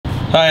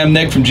Hi, I'm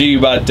Nick from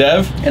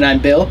GU.Dev. And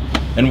I'm Bill.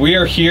 And we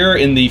are here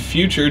in the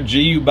future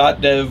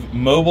GU.Dev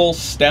Mobile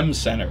STEM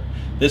Center.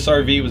 This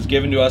RV was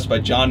given to us by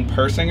John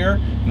Persinger,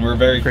 and we're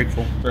very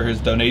grateful for his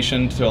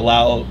donation to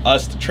allow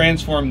us to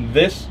transform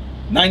this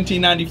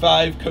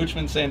 1995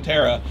 Coachman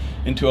Santera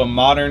into a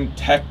modern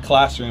tech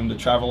classroom to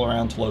travel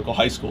around to local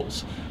high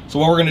schools. So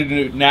what we're going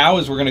to do now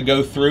is we're going to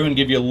go through and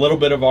give you a little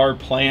bit of our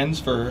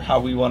plans for how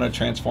we want to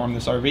transform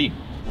this RV.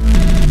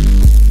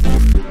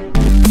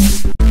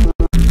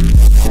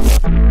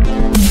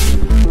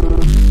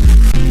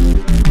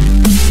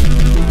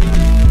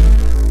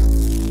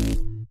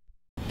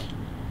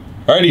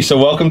 Alrighty, so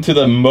welcome to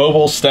the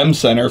Mobile STEM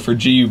Center for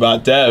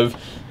GU.Dev.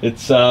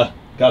 It's got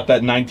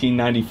that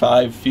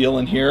 1995 feel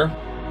in here.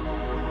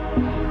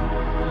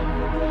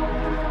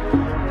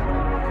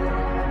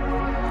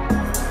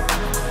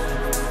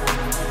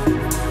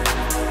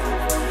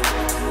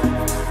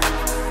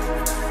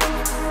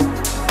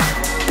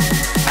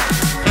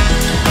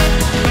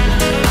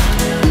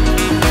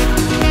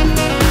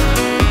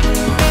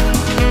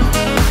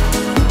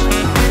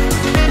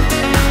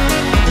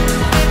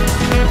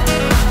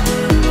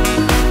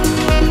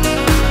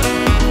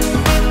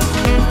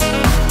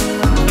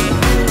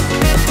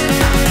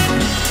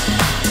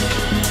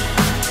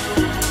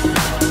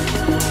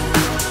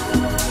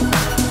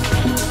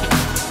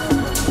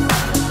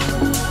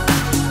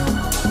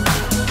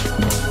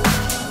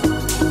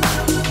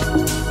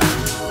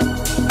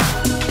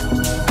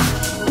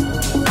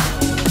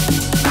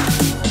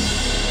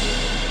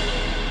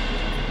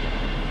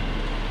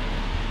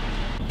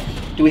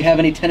 Do we have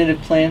any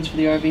tentative plans for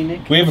the RV,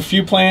 Nick? We have a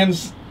few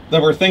plans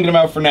that we're thinking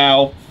about for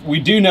now. We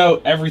do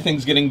know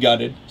everything's getting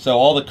gutted. So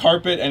all the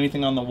carpet,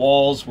 anything on the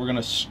walls, we're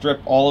gonna strip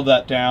all of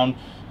that down,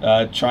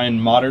 try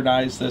and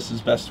modernize this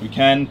as best we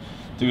can,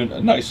 do a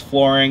nice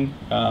flooring.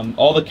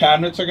 All the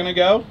cabinets are gonna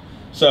go.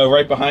 So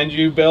right behind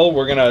you, Bill,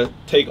 we're gonna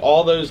take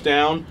all those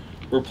down.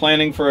 We're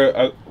planning for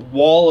a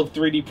wall of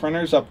 3D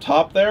printers up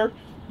top there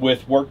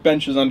with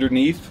workbenches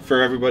underneath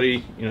for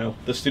everybody, you know,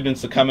 the students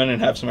to come in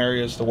and have some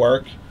areas to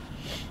work.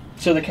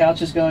 So the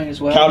couch is going as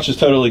well? Couch is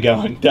totally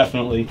going,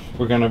 definitely.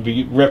 We're going to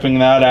be ripping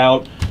that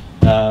out,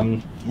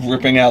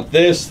 ripping out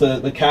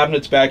the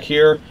cabinets back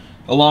here.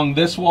 Along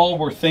this wall,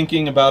 we're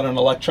thinking about an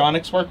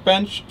electronics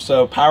workbench,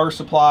 so power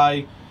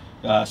supply,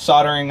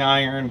 soldering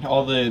iron,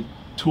 all the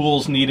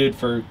tools needed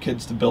for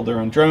kids to build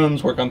their own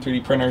drones, work on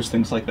 3D printers,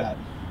 things like that.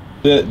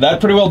 That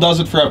pretty well does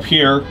it for up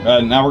here.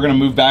 Now we're going to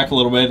move back a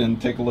little bit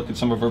and take a look at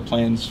some of our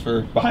plans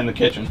for behind the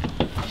kitchen.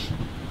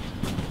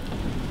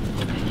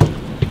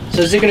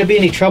 So is there going to be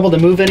any trouble to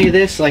move any of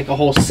this, like a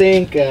whole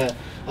sink, an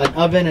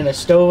oven, and a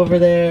stove over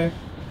there?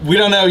 We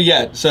don't know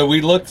yet. So we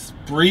looked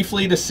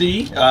briefly to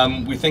see.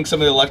 We think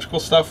some of the electrical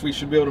stuff we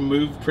should be able to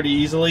move pretty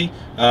easily.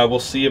 We'll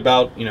see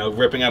about, you know,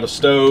 ripping out a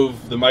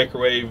stove, the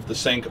microwave, the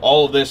sink,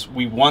 all of this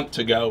we want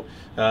to go.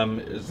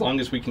 As long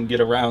as we can get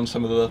around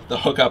some of the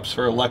hookups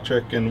for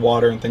electric and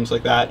water and things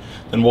like that,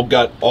 then we'll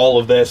gut all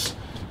of this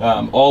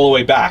all the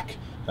way back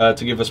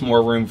to give us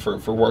more room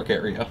for work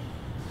area.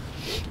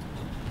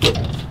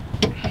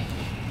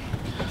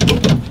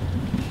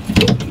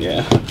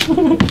 Yeah.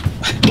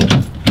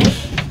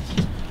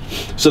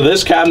 So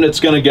this cabinet's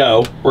gonna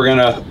go. We're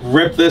gonna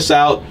rip this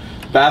out.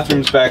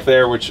 Bathrooms back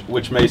there,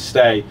 which may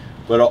stay.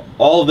 But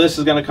all of this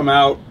is gonna come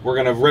out. We're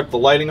gonna rip the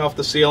lighting off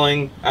the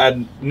ceiling,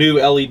 add new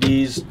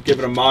LEDs, give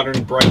it a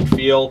modern, bright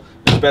feel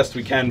as best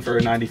we can for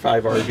a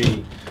 95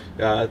 RV.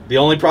 The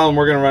only problem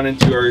we're gonna run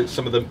into are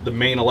some of the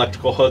main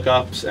electrical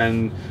hookups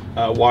and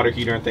water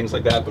heater and things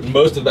like that. But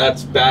most of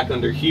that's back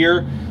under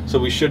here, so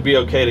we should be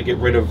okay to get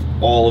rid of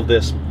all of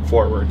this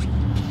forward.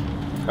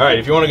 All right,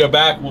 if you want to go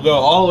back, we'll go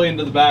all the way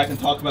into the back and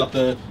talk about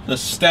the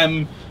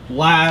STEM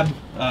lab,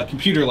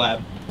 computer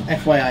lab.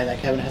 FYI, that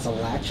cabinet has a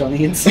latch on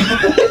the inside.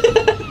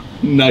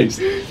 Nice.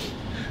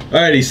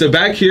 Alrighty, so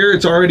back here,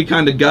 it's already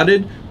kind of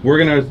gutted. We're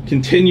gonna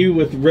continue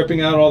with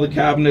ripping out all the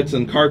cabinets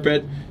and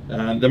carpet.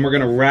 Then we're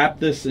gonna wrap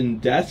this in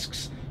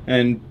desks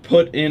and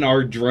put in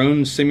our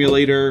drone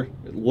simulator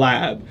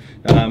lab,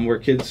 where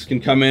kids can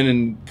come in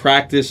and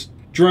practice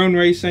drone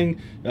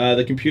racing.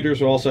 The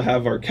computers will also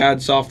have our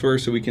CAD software,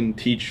 so we can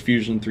teach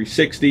Fusion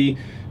 360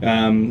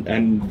 and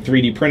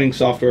 3D printing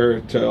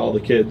software to all the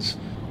kids.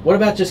 What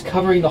about just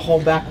covering the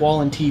whole back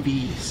wall in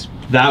TVs?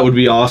 That would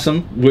be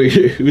awesome.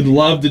 We would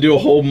love to do a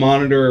whole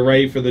monitor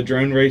array for the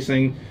drone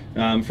racing,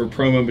 for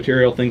promo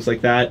material, things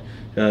like that.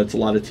 It's a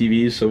lot of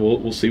TVs, so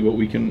we'll see what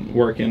we can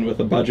work in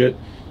with a budget.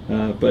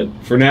 But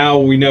for now,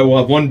 we know we'll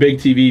have one big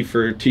TV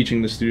for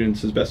teaching the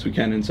students as best we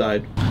can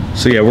inside.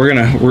 So yeah,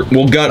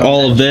 we'll gut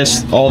all of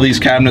this, all these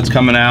cabinets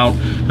coming out.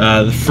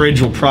 The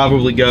fridge will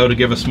probably go to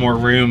give us more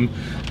room.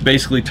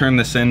 Basically turn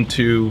this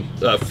into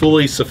a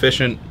fully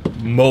sufficient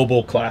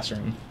mobile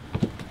classroom.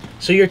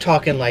 So you're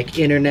talking like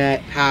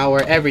internet,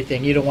 power,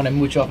 everything. You don't want to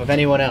mooch off of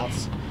anyone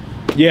else.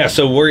 Yeah,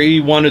 so we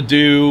want to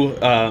do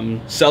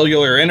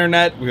cellular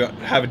internet. We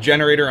have a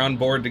generator on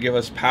board to give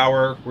us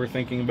power. We're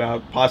thinking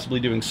about possibly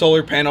doing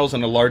solar panels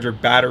and a larger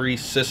battery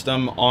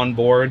system on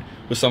board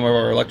with some of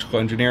our electrical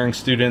engineering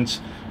students.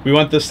 We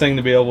want this thing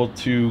to be able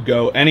to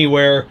go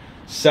anywhere,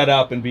 set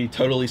up and be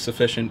totally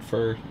sufficient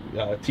for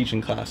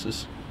teaching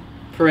classes.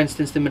 For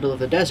instance, the middle of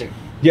the desert.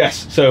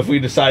 Yes, so if we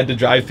decide to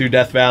drive through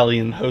Death Valley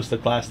and host a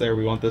class there,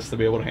 we want this to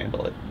be able to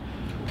handle it.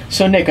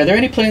 So Nick, are there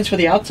any plans for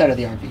the outside of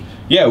the RV?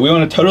 Yeah, we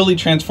want to totally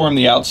transform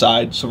the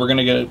outside, so we're going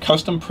to get a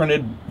custom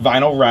printed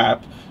vinyl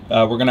wrap.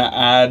 We're going to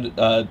add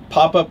a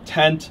pop-up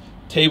tent,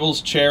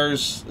 tables,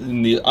 chairs,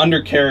 and the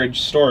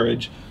undercarriage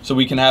storage, so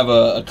we can have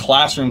a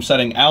classroom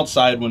setting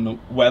outside when the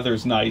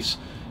weather's nice,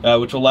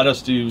 which will let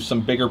us do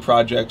some bigger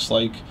projects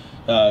like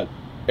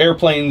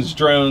airplanes,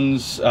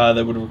 drones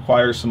that would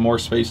require some more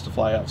space to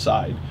fly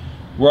outside.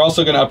 We're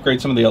also going to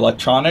upgrade some of the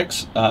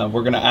electronics.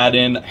 We're going to add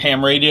in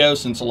ham radio,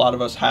 since a lot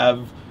of us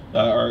have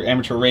our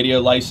amateur radio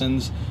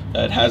license.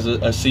 It has a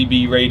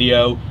CB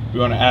radio. We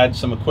want to add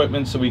some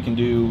equipment so we can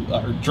do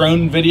our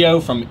drone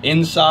video from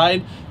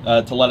inside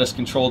to let us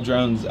control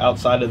drones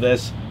outside of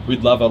this.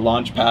 We'd love a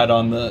launch pad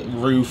on the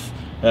roof,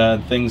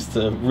 things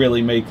to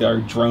really make our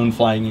drone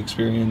flying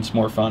experience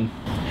more fun.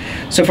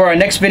 So for our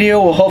next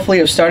video, we'll hopefully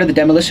have started the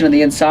demolition of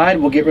the inside.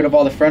 We'll get rid of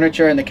all the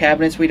furniture and the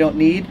cabinets we don't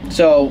need.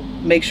 So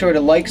make sure to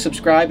like,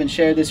 subscribe, and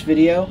share this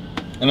video.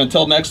 And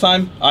until next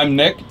time, I'm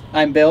Nick.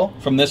 I'm Bill.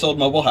 From This Old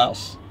Mobile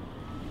House.